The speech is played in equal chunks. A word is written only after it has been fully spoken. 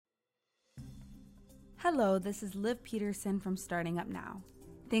Hello, this is Liv Peterson from Starting Up Now.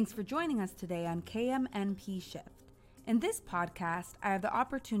 Thanks for joining us today on KMNP Shift. In this podcast, I have the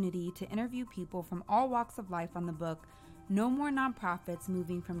opportunity to interview people from all walks of life on the book No More Nonprofits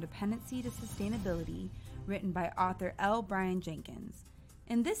Moving from Dependency to Sustainability, written by author L. Brian Jenkins.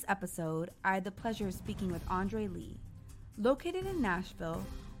 In this episode, I had the pleasure of speaking with Andre Lee. Located in Nashville,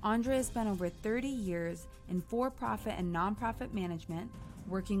 Andre has spent over 30 years in for-profit and nonprofit management,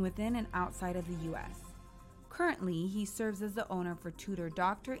 working within and outside of the U.S. Currently, he serves as the owner for Tutor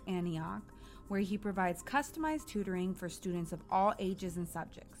Dr. Antioch, where he provides customized tutoring for students of all ages and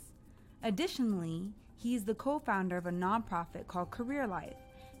subjects. Additionally, he is the co-founder of a nonprofit called Career Life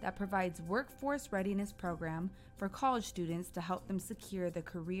that provides workforce readiness program for college students to help them secure the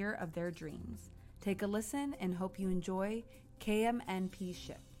career of their dreams. Take a listen and hope you enjoy KMNP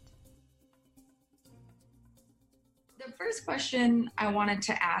Shift. The first question I wanted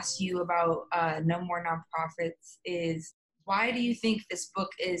to ask you about No More Nonprofits is, why do you think this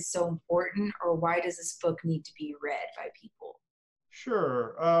book is so important, or why does this book need to be read by people?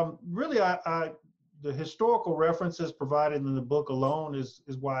 Sure. Really, the historical references provided in the book alone is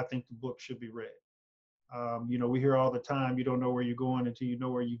why I think the book should be read. We hear all the time, you don't know where you're going until you know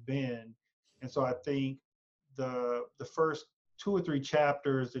where you've been. And so I think the first 2 or 3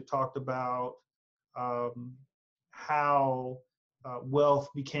 chapters that talked about how wealth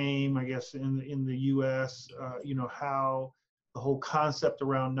became, I guess, in the U.S., how the whole concept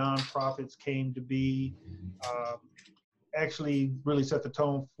around nonprofits came to be, actually really set the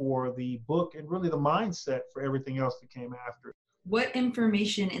tone for the book and really the mindset for everything else that came after it. What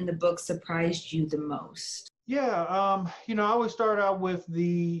information in the book surprised you the most? Yeah, I always start out with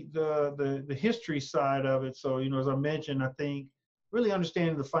the history side of it. So, as I mentioned, I think really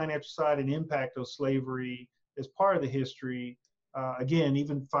understanding the financial side and impact of slavery as part of the history. Again,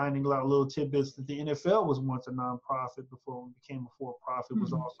 even finding a lot of little tidbits that the NFL was once a nonprofit before it became a for-profit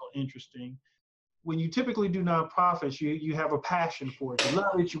was also interesting. When you typically do nonprofits, you have a passion for it. You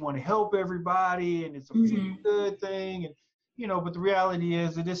love it. You want to help everybody, and it's a feel-good thing. And but the reality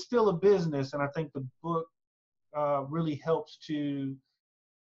is, it is still a business. And I think the book really helps to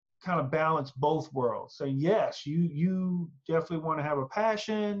kind of balance both worlds. So yes, you definitely want to have a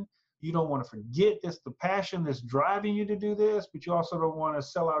passion. You don't want to forget this, the passion that's driving you to do this, but you also don't want to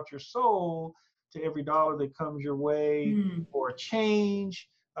sell out your soul to every dollar that comes your way or a change.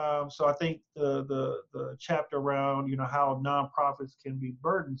 So I think the chapter around how nonprofits can be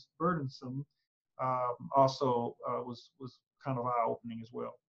burdensome also was kind of eye-opening as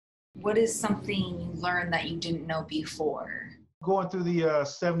well. What is something you learned that you didn't know before? Going through the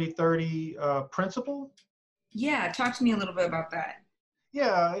 70-30 principle. Yeah, talk to me a little bit about that.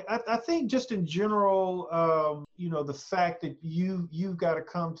 Yeah, I think just in general, the fact that you've got to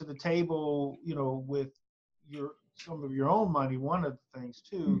come to the table, with some of your own money, one of the things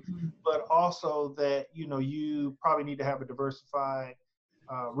too, but also that, you probably need to have a diversified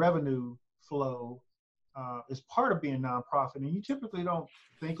revenue flow as part of being a nonprofit. And you typically don't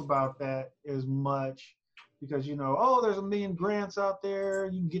think about that as much because, there's 1 million grants out there,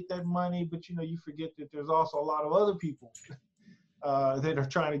 you can get that money, but, you forget that there's also a lot of other people that are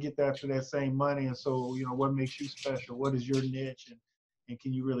trying to get after that same money. And so, what makes you special? What is your niche? And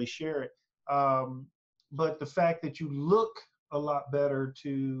can you really share it? But the fact that you look a lot better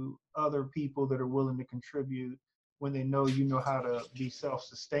to other people that are willing to contribute when they know how to be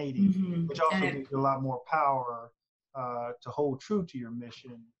self-sustaining, which also gives you a lot more power to hold true to your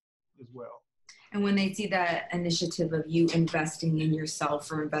mission as well. And when they see that initiative of you investing in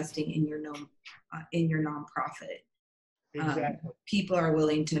yourself or investing in your nonprofit, exactly. People are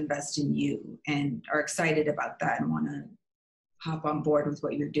willing to invest in you and are excited about that and want to hop on board with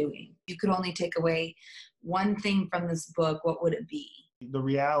what you're doing. You could only take away one thing from this book, what would it be? The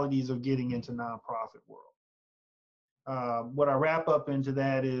realities of getting into nonprofit world. What I wrap up into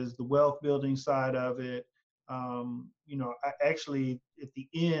that is the wealth building side of it. I actually, at the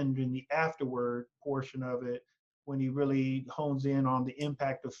end, in the afterward portion of it, when he really hones in on the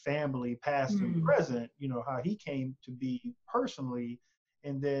impact of family, past and present, how he came to be personally,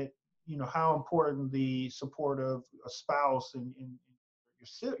 and that, how important the support of a spouse and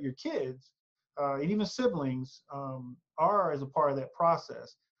your kids, and even siblings, are as a part of that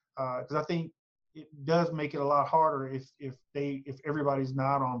process. Because I think it does make it a lot harder if everybody's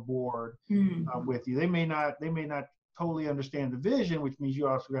not on board with you. They may not totally understand the vision, which means you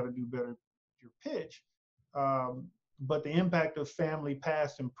also got to do better with your pitch. But the impact of family,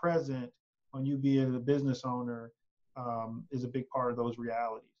 past and present, on you being a business owner is a big part of those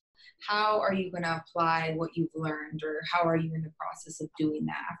realities. How are you going to apply what you've learned, or how are you in the process of doing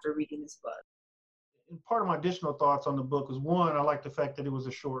that after reading this book? part of my additional thoughts on the book was, one, I like the fact that it was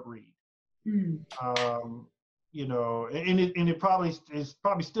a short read. You know, and it probably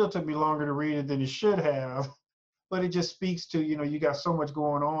still took me longer to read it than it should have, but it just speaks to, you know, you got so much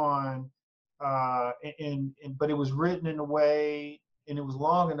going on, but it was written in a way, and it was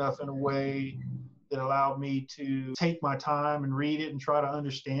long enough in a way that allowed me to take my time and read it and try to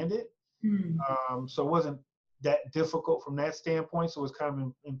understand it. So it wasn't that difficult from that standpoint. So it was kind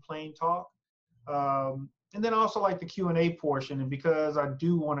of in plain talk. And then I also like the Q&A portion, and because I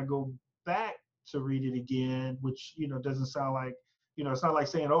do want to go back to read it again, which, you know, doesn't sound like, you know, it's not like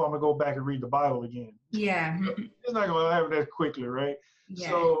saying, oh, I'm gonna go back and read the Bible again. Yeah. It's not gonna happen that quickly, right? Yeah.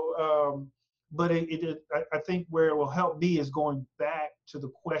 So, but I think where it will help me is going back to the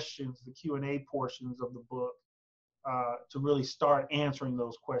questions, the Q&A portions of the book, to really start answering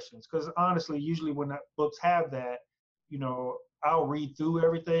those questions. Because honestly, usually when books have that, you know, I'll read through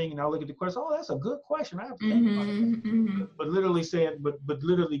everything and I'll look at the question. Oh, that's a good question. I have to think about that. But literally saying, but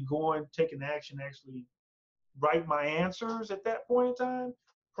literally taking action, actually write my answers at that point in time,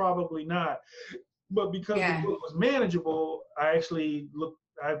 probably not. But because the book was manageable, I actually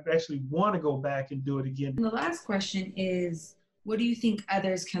want to go back and do it again. And the last question is, what do you think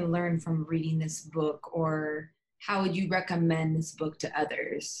others can learn from reading this book, or how would you recommend this book to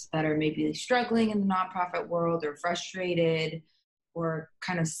others that are maybe struggling in the nonprofit world or frustrated or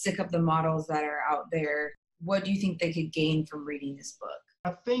kind of sick of the models that are out there? What do you think they could gain from reading this book?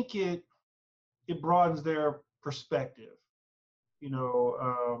 I think it broadens their perspective. You know,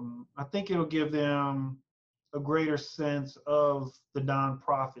 I think it'll give them a greater sense of the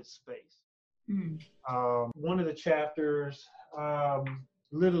nonprofit space. One of the chapters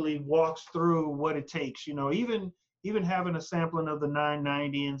literally walks through what it takes. You know, even having a sampling of the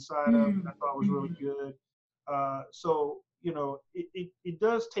 990 inside of it, I thought was really good. So, you know, it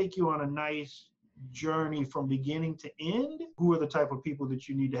does take you on a nice journey from beginning to end. Who are the type of people that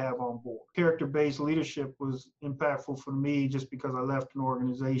you need to have on board? Character-based leadership was impactful for me just because I left an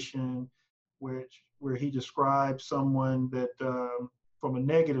organization where he described someone that from a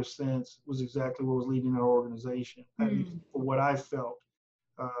negative sense was exactly what was leading our organization. At least for what I felt.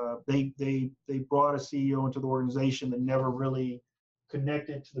 They brought a CEO into the organization that never really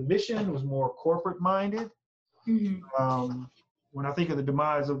connected to the mission, was more corporate minded. When I think of the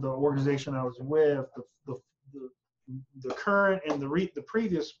demise of the organization I was with, the current and the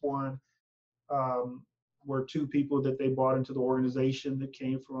previous one were two people that they brought into the organization that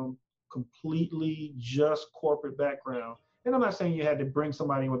came from completely just corporate background. And I'm not saying you had to bring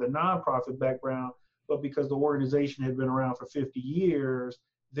somebody with a nonprofit background, but because the organization had been around for 50 years,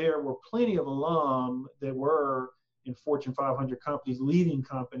 there were plenty of alum that were in Fortune 500 companies, leading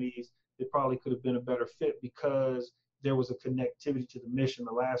companies, that probably could have been a better fit because there was a connectivity to the mission.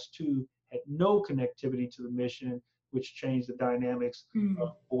 The last two had no connectivity to the mission, which changed the dynamics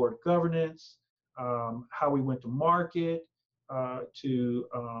of board governance, how we went to market, to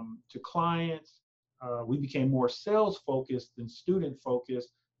clients. We became more sales focused than student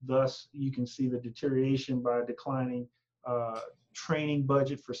focused. Thus, you can see the deterioration by declining training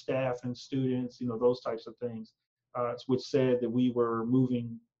budget for staff and students, you know, those types of things, which said that we were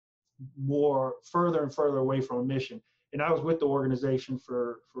moving further and further away from a mission. And I was with the organization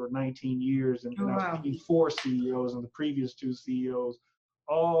for 19 years, and I was meeting 4 CEOs, and the previous 2 CEOs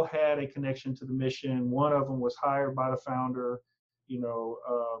all had a connection to the mission. One of them was hired by the founder, you know,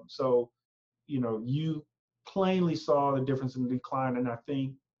 so, you know, you plainly saw the difference in the decline. And I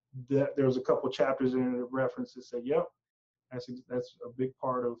think that there was a couple chapters in the reference that said, yep, that's a big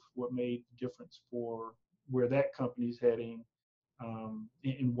part of what made the difference for where that company's heading,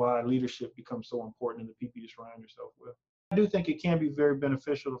 and why leadership becomes so important in the people you surround yourself with. I do think it can be very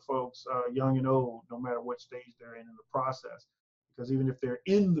beneficial to folks, young and old, no matter what stage they're in the process. Because even if they're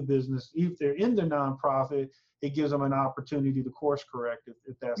in the business, if they're in the nonprofit, it gives them an opportunity to course correct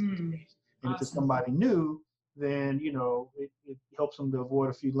if that's the case. And if it's somebody new, then, you know, it helps them to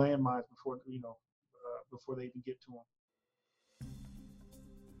avoid a few landmines before they even get to them.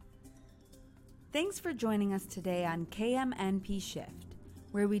 Thanks for joining us today on KMNP Shift,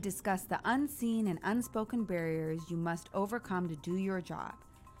 where we discuss the unseen and unspoken barriers you must overcome to do your job.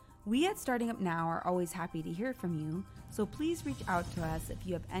 We at Starting Up Now are always happy to hear from you, so please reach out to us if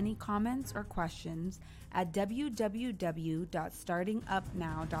you have any comments or questions at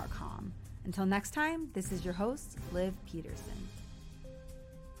www.startingupnow.com. Until next time, this is your host, Liv Peterson.